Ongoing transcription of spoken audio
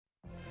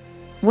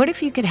What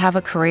if you could have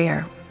a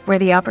career where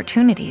the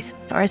opportunities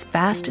are as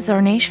vast as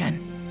our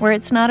nation, where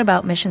it's not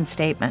about mission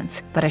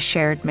statements, but a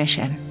shared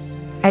mission?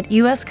 At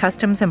U.S.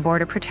 Customs and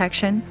Border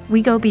Protection,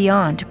 we go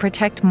beyond to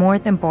protect more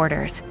than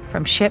borders.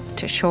 From ship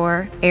to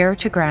shore, air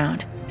to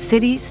ground,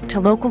 cities to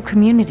local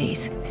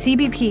communities,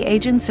 CBP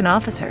agents and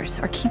officers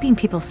are keeping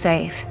people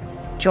safe.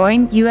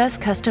 Join U.S.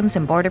 Customs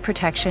and Border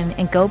Protection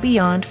and go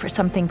beyond for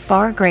something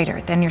far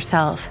greater than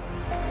yourself.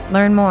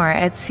 Learn more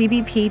at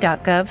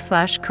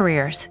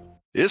cbp.gov/careers.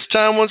 It's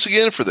time once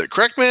again for the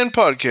Crack Man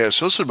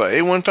Podcast, hosted by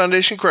A1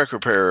 Foundation Crack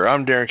Repair.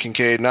 I'm Darren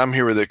Kincaid, and I'm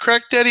here with the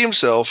Crack Daddy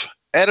himself,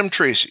 Adam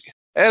Tracy.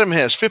 Adam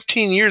has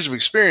 15 years of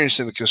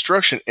experience in the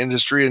construction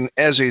industry, and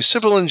as a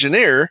civil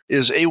engineer,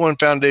 is A1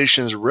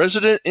 Foundation's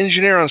resident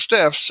engineer on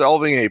staff,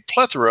 solving a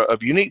plethora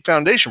of unique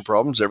foundation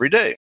problems every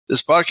day.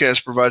 This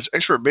podcast provides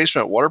expert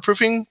basement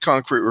waterproofing,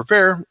 concrete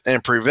repair,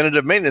 and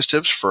preventative maintenance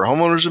tips for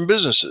homeowners and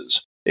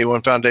businesses.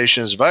 A1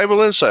 Foundation's valuable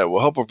insight will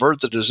help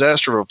avert the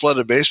disaster of a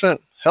flooded basement,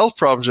 health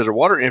problems due to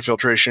water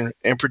infiltration,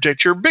 and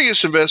protect your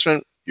biggest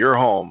investment, your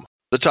home.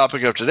 The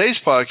topic of today's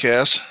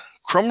podcast,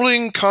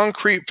 Crumbling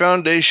Concrete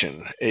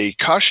Foundation, a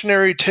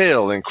cautionary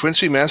tale in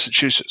Quincy,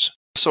 Massachusetts.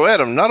 So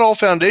Adam, not all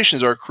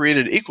foundations are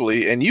created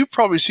equally, and you've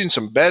probably seen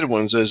some bad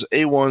ones as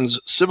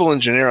A1's civil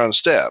engineer on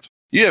staff.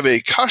 You have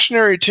a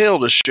cautionary tale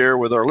to share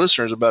with our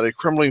listeners about a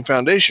crumbling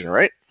foundation,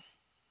 right?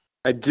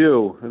 I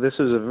do. This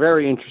is a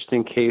very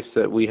interesting case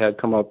that we had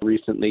come up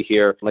recently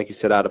here, like you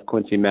said, out of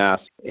Quincy,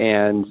 Mass.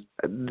 And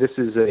this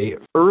is a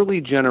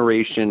early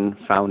generation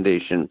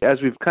foundation.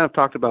 As we've kind of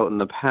talked about in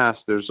the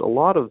past, there's a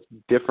lot of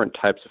different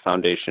types of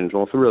foundations.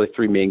 Well, really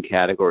three main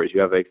categories.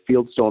 You have a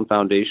fieldstone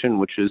foundation,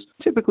 which is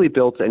typically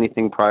built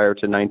anything prior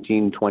to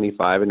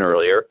 1925 and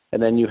earlier.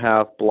 And then you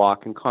have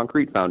block and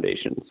concrete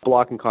foundations.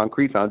 Block and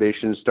concrete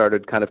foundations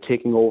started kind of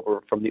taking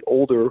over from the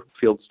older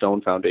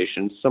fieldstone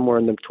foundations, somewhere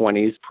in the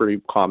 20s, pretty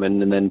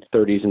common, and then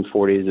 30s and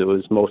 40s, it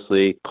was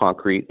mostly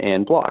concrete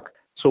and block.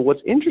 So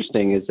what's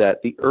interesting is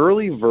that the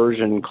early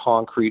version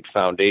concrete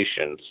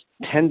foundations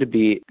tend to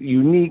be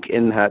unique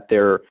in that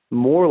they're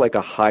more like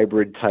a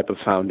hybrid type of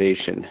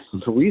foundation.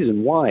 The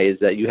reason why is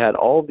that you had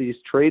all these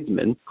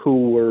tradesmen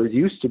who were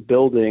used to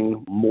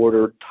building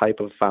mortar type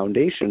of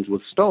foundations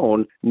with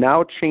stone,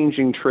 now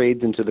changing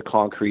trades into the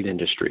concrete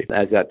industry,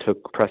 as that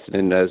took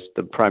precedent as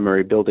the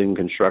primary building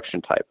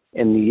construction type.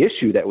 And the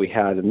issue that we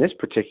had in this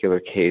particular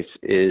case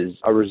is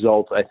a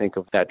result, I think,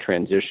 of that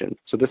transition.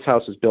 So this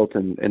house was built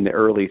in the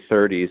early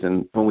 30s,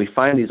 and when we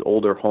find these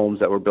older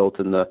homes that were built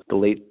in the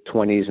late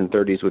 20s and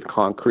 30s with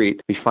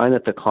concrete, we find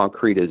that the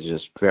concrete is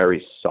just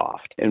very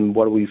soft. And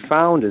what we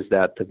found is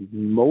that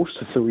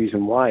most of the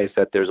reason why is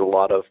that there's a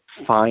lot of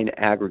fine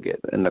aggregate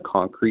in the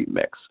concrete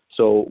mix.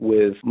 So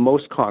with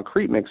most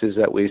concrete mixes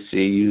that we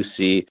see, you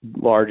see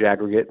large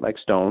aggregate like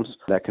stones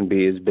that can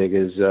be as big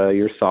as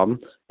your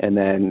thumb, and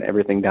then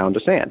everything down to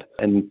sand.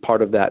 And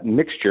part of that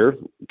mixture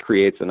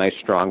creates a nice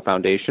strong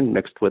foundation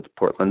mixed with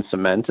Portland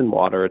cement and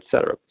water,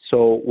 etc.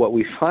 So what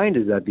we find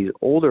is that these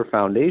older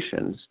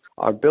foundations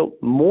are built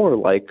more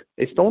like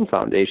a stone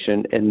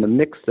foundation in the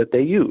mix that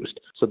they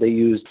used. So they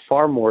used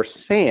far more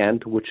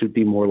sand, which would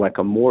be more like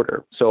a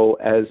mortar. So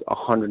as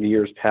 100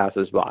 years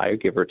passes by,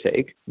 give or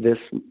take, this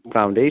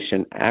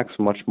foundation acts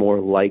much more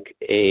like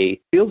a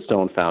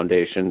fieldstone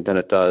foundation than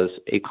it does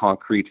a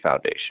concrete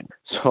foundation.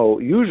 So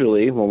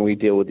usually when we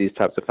deal with these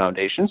types of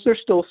foundations, they're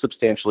still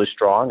substantially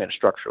strong and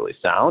structurally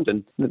sound,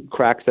 and the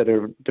cracks that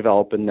are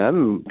developed in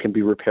them can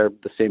be repaired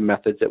with the same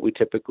methods that we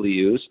typically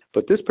use.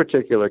 But this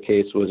particular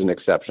case was an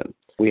exception.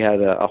 We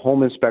had a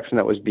home inspection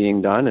that was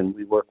being done, and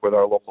we work with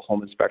our local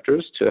home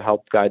inspectors to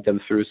help guide them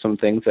through some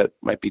things that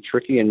might be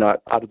tricky and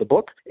not out of the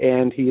book.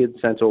 And he had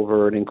sent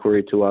over an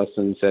inquiry to us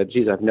and said,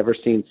 geez, I've never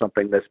seen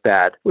something this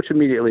bad, which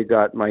immediately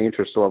got my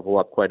interest level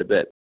up quite a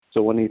bit.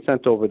 So when he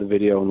sent over the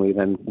video and we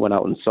then went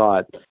out and saw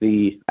it,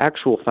 the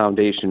actual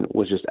foundation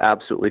was just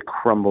absolutely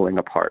crumbling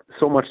apart.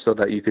 So much so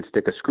that you could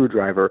stick a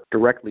screwdriver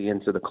directly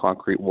into the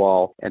concrete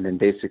wall and then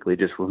basically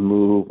just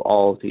remove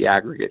all of the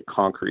aggregate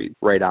concrete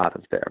right out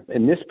of there.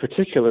 In this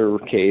particular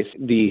case,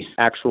 the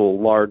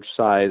actual large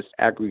size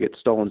aggregate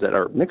stones that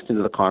are mixed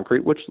into the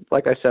concrete, which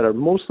like I said are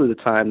mostly the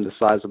time the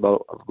size of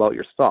about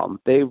your thumb,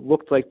 they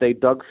looked like they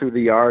dug through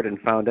the yard and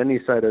found any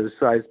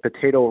size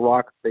potato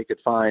rock they could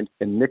find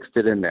and mixed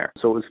it in there.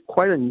 So it was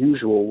quite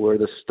unusual where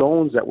the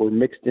stones that were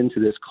mixed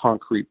into this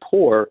concrete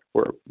pour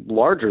were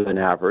larger than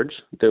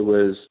average. There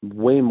was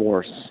way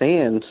more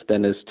sand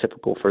than is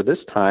typical for this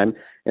time.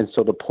 And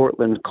so the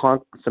Portland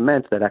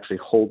cement that actually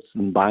holds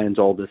and binds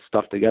all this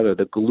stuff together,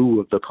 the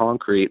glue of the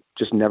concrete,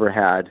 just never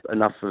had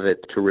enough of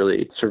it to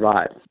really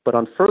survive. But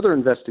on further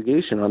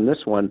investigation on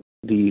this one,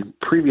 The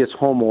previous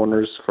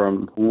homeowners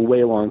from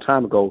way long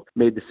time ago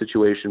made the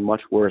situation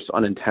much worse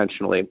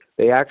unintentionally.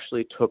 They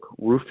actually took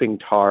roofing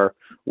tar,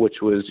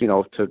 which was,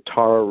 to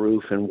tar a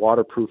roof and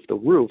waterproof the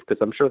roof,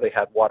 because I'm sure they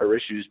had water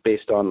issues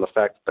based on the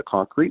fact that the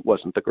concrete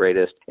wasn't the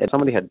greatest. And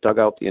somebody had dug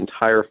out the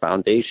entire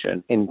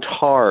foundation and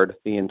tarred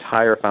the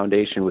entire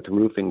foundation with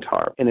roofing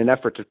tar in an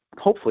effort to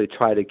hopefully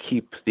try to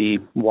keep the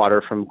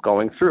water from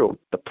going through.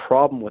 The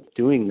problem with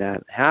doing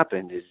that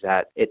happened is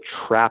that it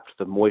trapped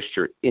the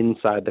moisture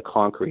inside the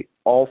concrete.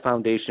 All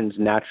foundations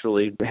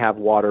naturally have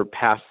water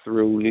pass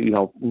through.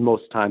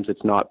 Most times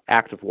it's not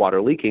active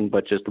water leaking,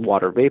 but just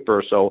water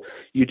vapor. So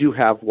you do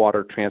have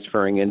water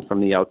transferring in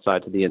from the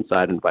outside to the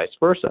inside and vice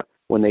versa.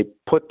 When they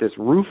put this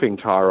roofing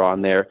tar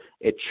on there,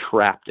 it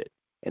trapped it.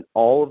 And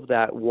all of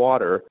that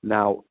water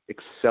now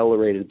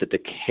accelerated the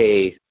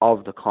decay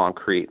of the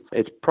concrete.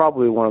 It's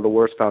probably one of the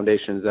worst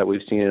foundations that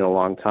we've seen in a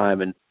long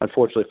time. And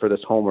unfortunately for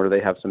this homeowner, they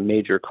have some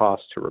major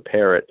costs to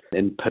repair it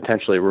and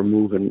potentially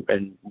remove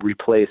and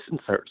replace in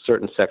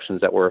certain sections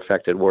that were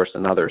affected worse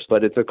than others.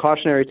 But it's a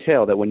cautionary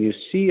tale that when you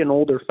see an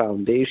older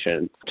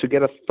foundation, to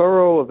get a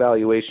thorough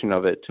evaluation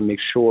of it to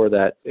make sure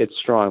that it's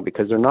strong,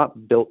 because they're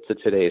not built to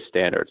today's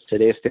standards.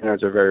 Today's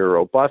standards are very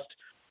robust.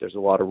 There's a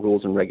lot of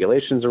rules and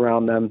regulations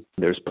around them.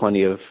 There's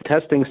plenty of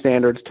testing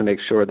standards to make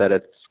sure that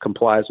it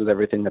complies with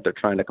everything that they're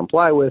trying to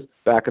comply with.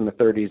 Back in the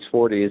 30s,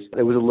 40s,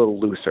 it was a little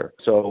looser.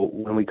 So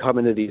when we come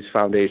into these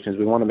foundations,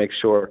 we want to make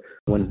sure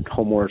when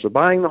homeowners are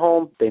buying the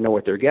home, they know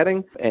what they're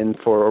getting. And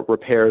for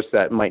repairs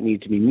that might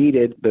need to be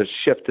needed, the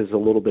shift is a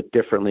little bit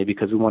differently,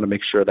 because we want to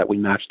make sure that we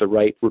match the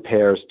right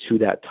repairs to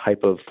that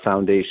type of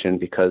foundation,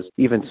 because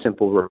even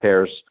simple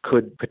repairs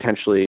could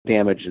potentially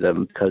damage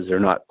them because they're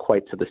not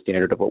quite to the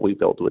standard of what we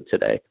build with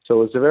today.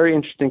 So it's a very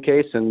interesting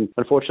case, and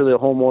unfortunately the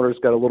homeowner's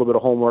got a little bit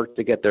of homework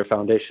to get their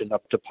foundation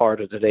up to par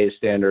to today's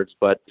standards,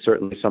 but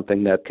certainly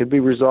something that could be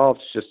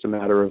resolved. It's just a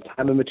matter of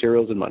time and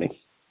materials and money.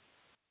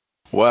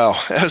 Wow,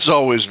 as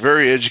always,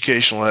 very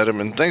educational, Adam,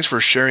 and thanks for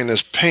sharing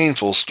this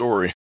painful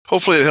story.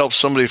 Hopefully it helps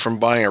somebody from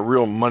buying a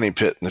real money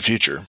pit in the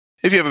future.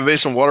 If you have a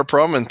basement water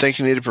problem and think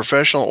you need a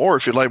professional, or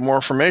if you'd like more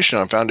information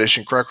on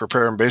foundation crack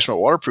repair and basement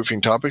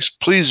waterproofing topics,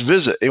 please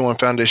visit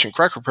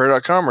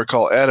a1foundationcrackrepair.com or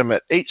call Adam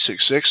at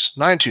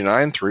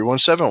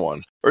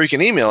 866-929-3171. Or you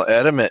can email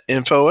Adam at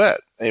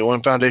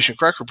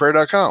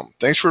info@a1foundationcrackrepair.com.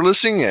 Thanks for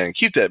listening, and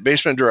keep that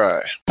basement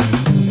dry.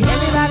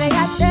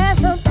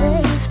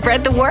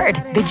 Spread the word.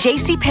 The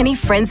JCPenney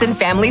Friends and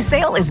Family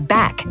Sale is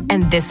back.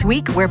 And this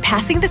week, we're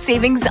passing the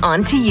savings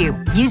on to you.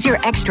 Use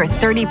your extra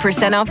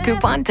 30% off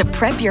coupon to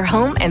prep your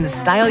home and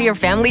style your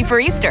family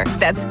for Easter.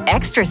 That's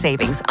extra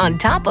savings on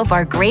top of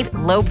our great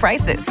low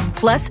prices.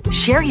 Plus,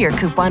 share your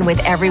coupon with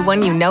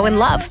everyone you know and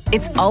love.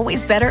 It's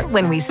always better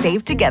when we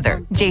save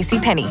together.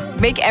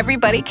 JCPenney. Make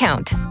everybody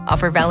count.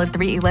 Offer valid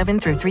 3/11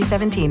 through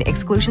 3/17.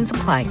 Exclusions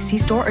apply. See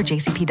store or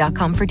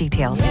jcp.com for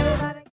details.